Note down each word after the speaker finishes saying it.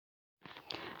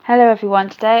Hello everyone,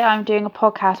 today I'm doing a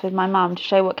podcast with my mum to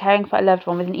show what caring for a loved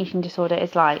one with an eating disorder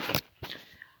is like.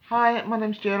 Hi, my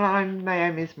name's Jill, I'm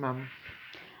Naomi's mum.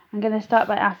 I'm going to start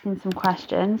by asking some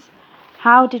questions.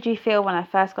 How did you feel when I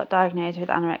first got diagnosed with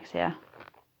anorexia?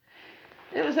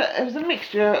 It was a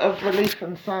mixture of relief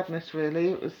and sadness, really.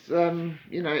 It was,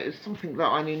 it was something that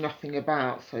I knew nothing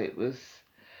about, so it was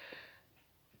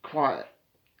quite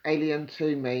alien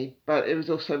to me, but it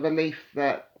was also relief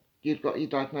that you'd got your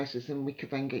diagnosis and we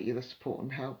could then get you the support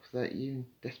and help that you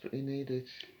desperately needed.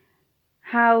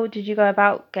 How did you go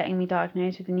about getting me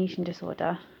diagnosed with an eating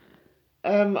disorder?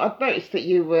 I'd noticed that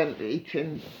you weren't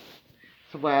eating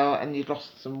so well and you'd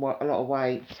lost a lot of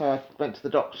weight, so I went to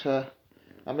the doctor.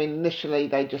 I mean, initially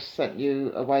they just sent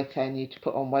you away telling you to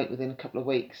put on weight within a couple of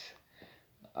weeks.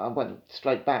 I went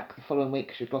straight back the following week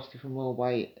because you'd lost even more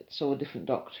weight. Saw a different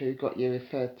doctor who got you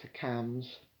referred to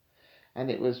CAMS, and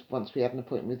it was once we had an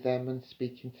appointment with them and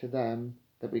speaking to them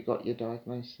that we got your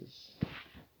diagnosis.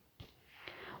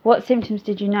 What symptoms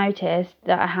did you notice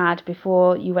that I had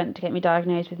before you went to get me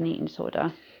diagnosed with an eating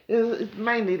disorder? It was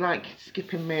mainly like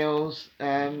skipping meals.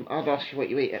 I'd ask you what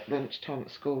you eat at lunchtime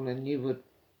at school, and you would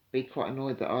be quite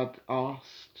annoyed that I'd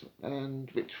asked, and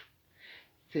which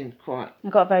seemed quite... I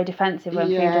got very defensive when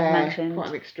food was mentioned. Quite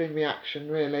an extreme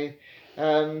reaction, really.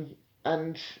 And,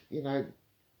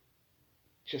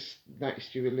 just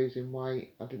noticed you were losing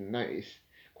weight. I didn't notice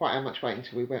quite how much weight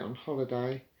until we went on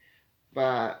holiday.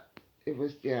 But it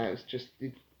was just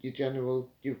your general,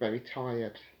 you're very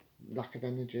tired, lack of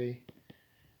energy.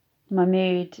 My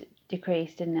mood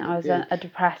decreased, didn't it? I was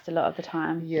depressed a lot of the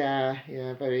time. Yeah,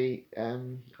 very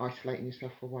isolating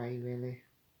yourself away, really.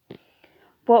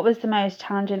 What was the most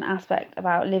challenging aspect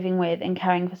about living with and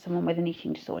caring for someone with an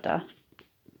eating disorder?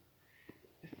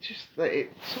 It's just that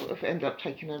it sort of ended up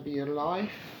taking over your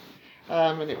life,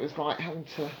 and it was like having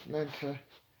to learn to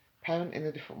parent in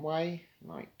a different way,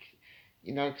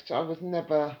 because I was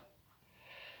never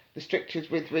restricted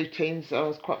with routines. I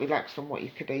was quite relaxed on what you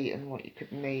could eat and what you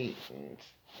couldn't eat, and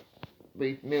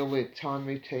meal with time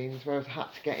routines, whereas I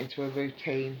had to get into a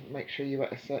routine, make sure you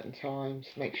ate at certain times,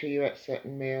 make sure you ate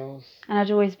certain meals. And I'd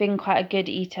always been quite a good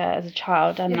eater as a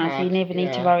child, hadn't I? So you never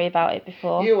need to worry about it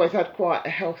before. You always had quite a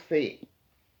healthy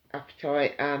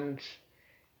appetite and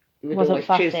you would Wasn't always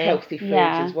fussy. choose healthy foods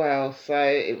as well. So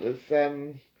it was,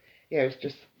 it was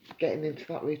just getting into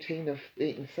that routine of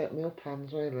eating certain meal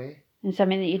plans, really. And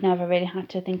something that you'd never really had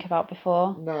to think about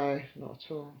before? No, not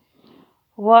at all.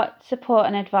 What support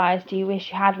and advice do you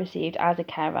wish you had received as a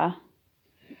carer?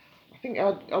 I think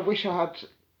I wish I had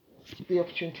the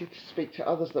opportunity to speak to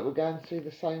others that were going through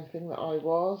the same thing that I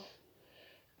was.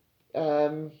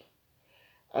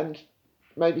 And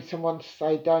maybe someone to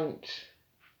say, don't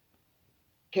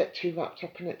get too wrapped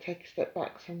up in it, take a step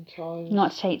back sometimes.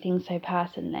 Not to take things so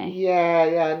personally.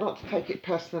 Yeah, not to take it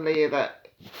personally that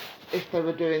if they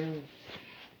were doing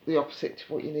the opposite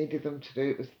to what you needed them to do,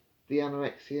 it was the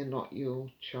anorexia, not your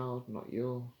child, not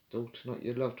your daughter, not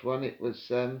your loved one. It was,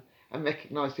 and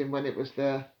recognising when it was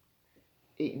the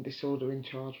eating disorder in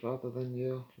charge rather than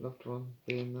your loved one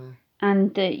being there.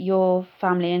 And that your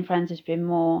family and friends has been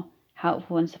more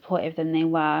helpful and supportive than they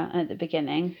were at the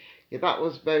beginning. Yeah, that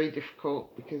was very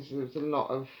difficult because there was a lot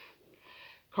of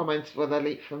comments whether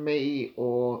they'll eat for me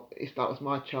or if that was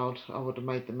my child, I would have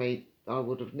made them eat. I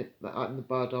would have nipped that out in the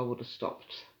bud. I would have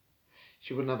stopped.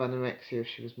 She wouldn't have anorexia if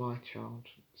she was my child.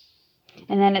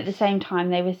 And then at the same time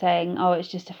they were saying, oh, it's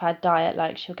just a fad diet,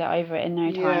 like she'll get over it in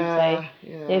no time.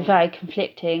 So they were very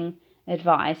conflicting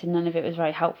advice and none of it was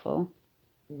very helpful.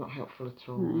 Not helpful at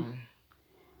all, no.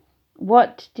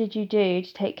 What did you do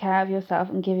to take care of yourself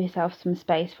and give yourself some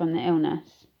space from the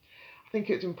illness? I think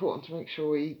it's important to make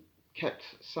sure we kept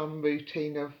some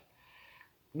routine of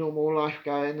normal life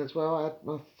going as well. I had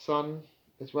my son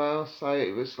as well, so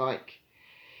it was like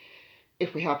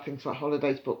if we had things like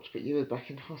holidays booked but you were back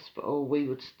in hospital,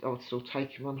 I would still take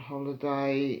him on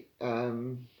holiday,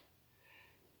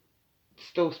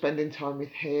 still spending time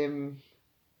with him,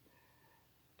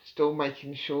 still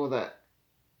making sure that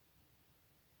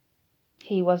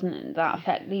he wasn't that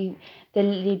affected.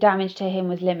 The damage to him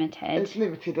was limited. As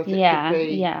limited as it could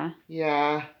be.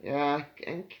 Yeah.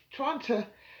 And trying to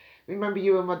remember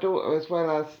you and my daughter as well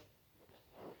as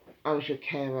I was your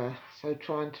carer, so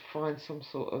trying to find some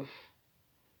sort of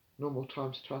normal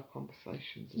times to have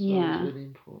conversations as well is really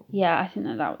important. Yeah, I think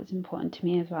that was important to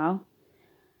me as well.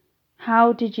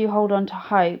 How did you hold on to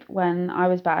hope when I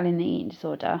was battling the eating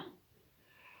disorder?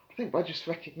 I think by just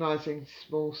recognising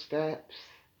small steps.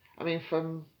 I mean,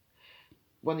 from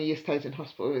one of your stays in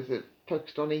hospital, is it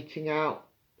focused on eating out?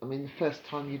 I mean, the first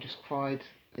time you just cried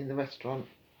in the restaurant,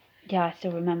 Yeah, I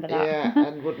still remember that. Yeah,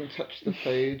 and wouldn't touch the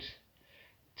food,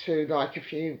 to like a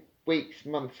few weeks,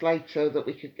 months later that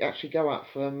we could actually go out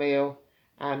for a meal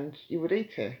and you would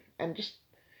eat it. And just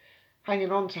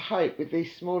hanging on to hope with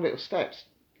these small little steps,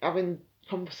 having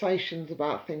conversations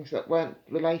about things that weren't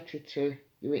related to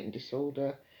your eating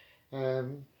disorder. I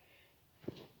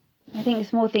think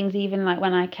small things, even like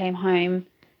when I came home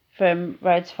from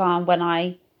Rhodes Farm, when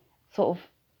I sort of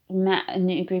met a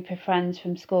new group of friends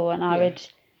from school and I would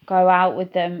go out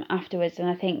with them afterwards, and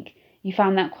I think you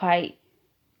found that quite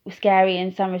scary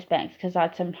in some respects, because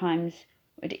I'd sometimes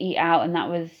would eat out and that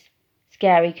was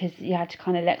scary because you had to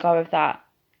kind of let go of that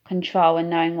control and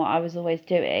knowing what I was always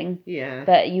doing. Yeah.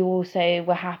 But you also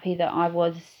were happy that I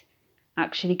was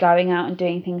actually going out and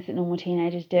doing things that normal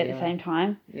teenagers do at the same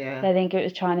time. Yeah. So I think it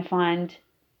was trying to find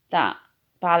that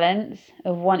balance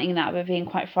of wanting that but being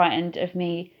quite frightened of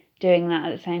me doing that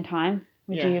at the same time.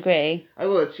 Would you agree? I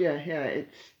would, yeah.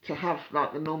 It's to have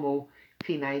like the normal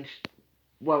teenage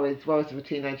worries of a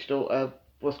teenage daughter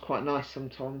was quite nice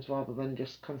sometimes, rather than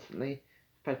just constantly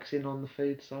focusing on the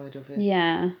food side of it.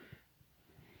 Yeah.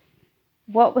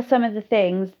 What were some of the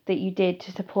things that you did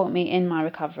to support me in my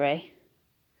recovery?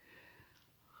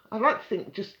 I like to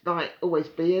think just like always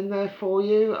being there for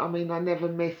you. I mean, I never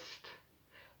missed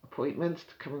appointments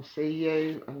to come and see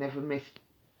you. I never missed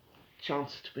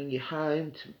chances to bring you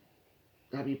home,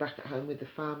 to have you back at home with the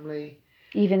family.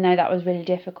 Even though that was really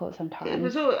difficult sometimes. It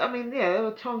was all, I mean, yeah, there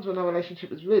were times when our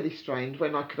relationship was really strained,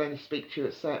 when I could only speak to you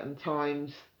at certain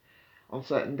times, on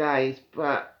certain days,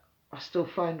 but I still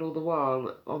phoned all the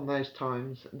while on those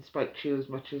times and spoke to you as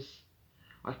much as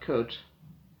I could.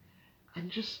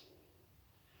 And just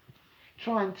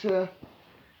trying to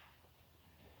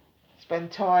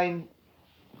spend time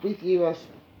with you as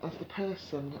the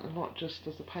person and not just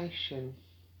as a patient.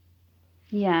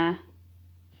 Yeah.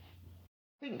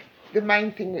 I think the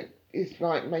main thing is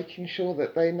like making sure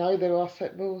that they know there are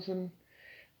set rules and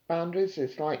boundaries.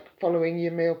 It's like following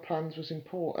your meal plans was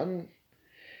important.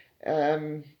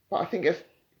 But I think as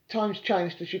times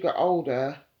changed, as you got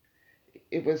older,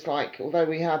 it was like, although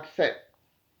we had set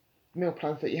meal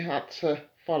plans that you had to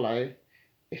follow,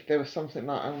 if there was something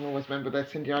like, I always remember they'd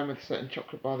send you home with a certain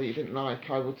chocolate bar that you didn't like,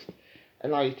 I would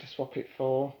allow you to swap it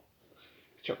for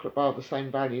a chocolate bar of the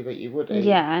same value that you would eat.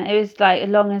 Yeah, it was like, as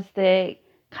long as the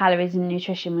calories and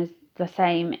nutrition was the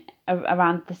same,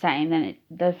 around the same, then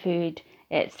the food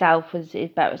itself is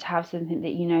better to have something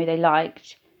that you know they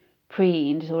liked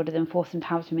pre-eating disorder than force them to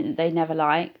have something that they never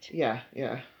liked. Yeah.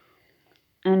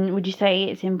 And would you say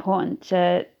it's important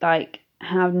to like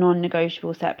have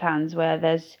non-negotiable set plans where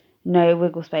there's no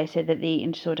wiggle space so that the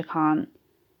eating disorder can't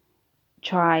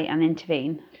try and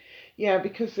intervene? Yeah,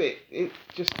 because it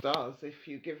just does. If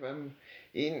you give them,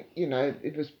 you know,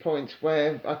 it was points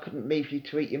where I couldn't leave you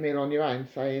to eat your meal on your own,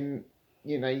 saying,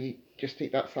 you know, you just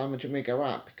eat that sandwich and we go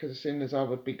out, because as soon as I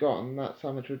would be gone, that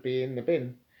sandwich would be in the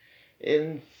bin.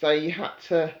 And so you had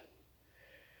to.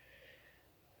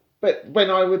 But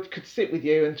when I could sit with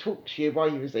you and talk to you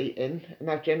while you was eating and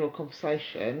have general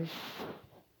conversation,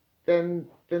 then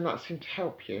that seemed to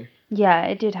help you. Yeah,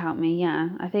 it did help me. Yeah,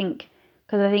 I think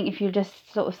if you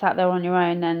just sort of sat there on your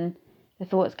own, then the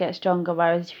thoughts get stronger.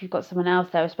 Whereas if you've got someone else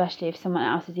there, especially if someone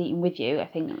else is eating with you, I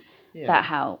think that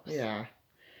helps. Yeah,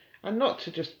 and not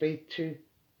to just be too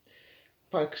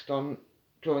focused on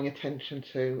drawing attention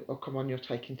to, oh, come on, you're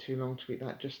taking too long to eat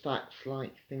that. Just acts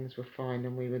like things were fine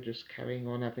and we were just carrying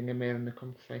on having a meal and a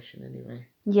conversation anyway.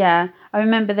 Yeah, I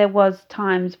remember there was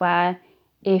times where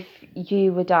if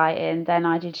you were dieting, then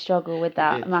I did struggle with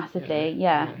that massively.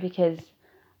 Yeah, because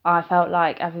I felt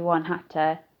like everyone had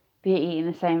to be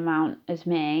eating the same amount as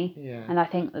me. Yeah. And I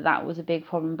think that was a big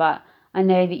problem. But I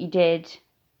know that you did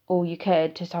all you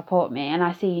could to support me. And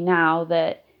I see now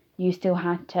that you still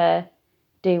had to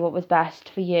do what was best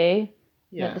for you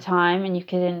at the time. And you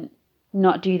couldn't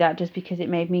not do that just because it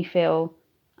made me feel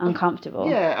uncomfortable.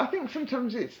 Yeah, I think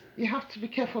sometimes you have to be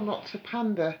careful not to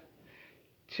pander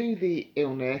to the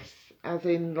illness, as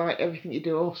in like everything you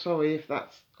do, oh sorry if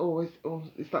that's always, or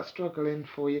is that struggling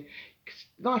for you, because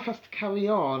life has to carry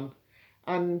on.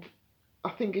 And I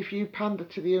think if you pander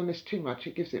to the illness too much,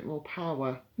 it gives it more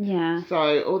power. Yeah.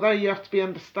 So although you have to be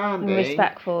understanding and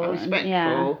respectful,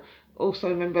 also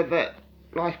remember that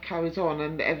life carries on,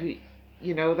 and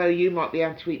although you might be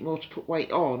able to eat more to put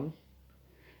weight on,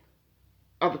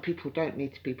 other people don't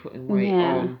need to be putting weight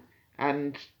on.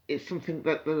 And it's something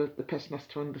that the person has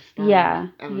to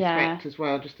understand and respect as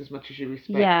well, just as much as you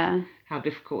respect how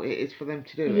difficult it is for them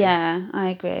to do it. Yeah,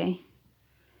 I agree.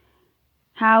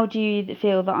 How do you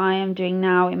feel that I am doing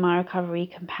now in my recovery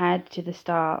compared to the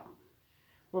start?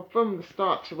 Well, from the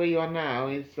start to where you are now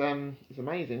is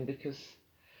amazing because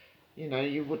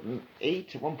you wouldn't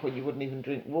eat at one point. You wouldn't even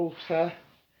drink water,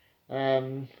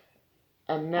 and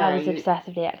now I was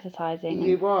obsessively exercising.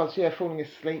 You was, yeah, falling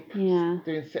asleep, Yeah.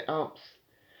 doing sit-ups.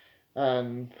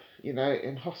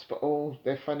 In hospital,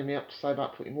 they're phoning me up to say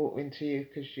about putting water into you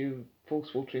because you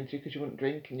forced water into you because you wouldn't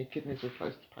drink and your kidneys were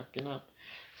close to packing up.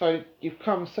 So you've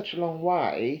come such a long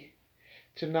way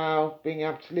to now being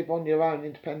able to live on your own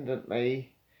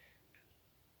independently,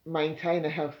 maintain a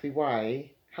healthy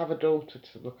way, have a daughter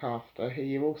to look after who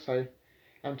you also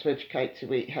to educate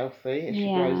to eat healthy as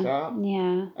she grows up.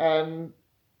 Yeah.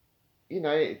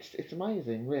 It's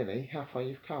amazing, really, how far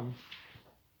you've come.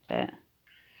 But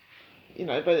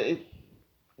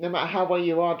no matter how well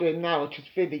you are doing now, which is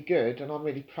really good, and I'm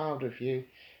really proud of you,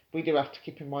 we do have to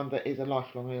keep in mind that it is a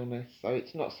lifelong illness, so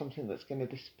it's not something that's going to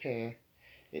disappear.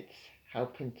 It's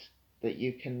helping that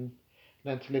you can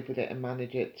learn to live with it and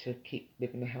manage it to keep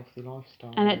living a healthy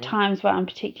lifestyle. And at times where I'm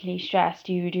particularly stressed,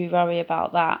 you do worry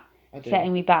about that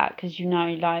setting me back because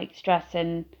like stress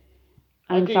and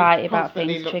anxiety about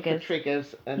things look for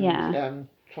triggers and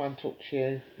try and talk to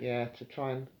you, to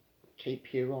try and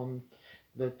keep you on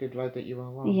the good road that you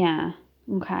are on. Yeah,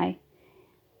 okay.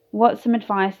 What's some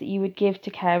advice that you would give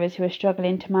to carers who are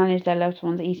struggling to manage their loved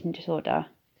one's eating disorder?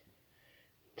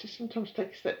 Just sometimes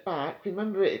take a step back.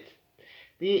 Remember,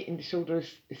 the eating disorder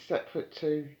is separate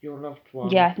to your loved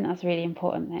one. Yeah, I think that's a really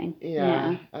important thing.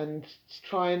 Yeah, and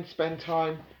try and spend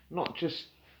time not just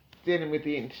dealing with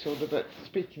the eating disorder, but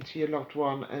speaking to your loved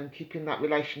one and keeping that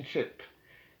relationship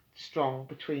strong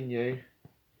between you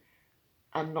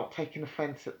and not taking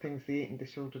offence at things the eating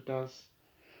disorder does.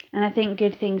 And I think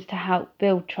good things to help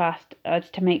build trust is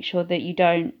to make sure that you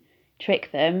don't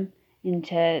trick them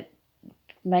into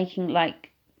making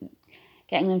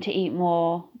getting them to eat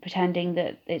more, pretending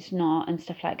that it's not, and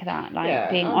stuff like that.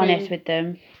 Being honest with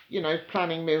them.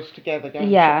 Planning meals together,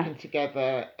 going shopping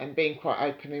together, and being quite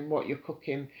open in what you're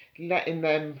cooking, letting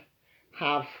them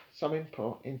have some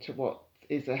input into what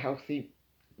is a healthy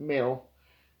meal,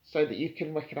 so that you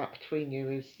can work it out between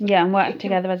you. And work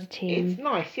together as a team. It's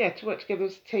nice, to work together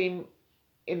as a team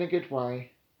in a good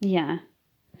way. Yeah.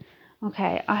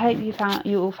 Okay, I hope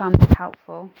you all found this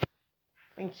helpful.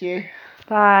 Thank you.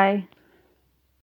 Bye.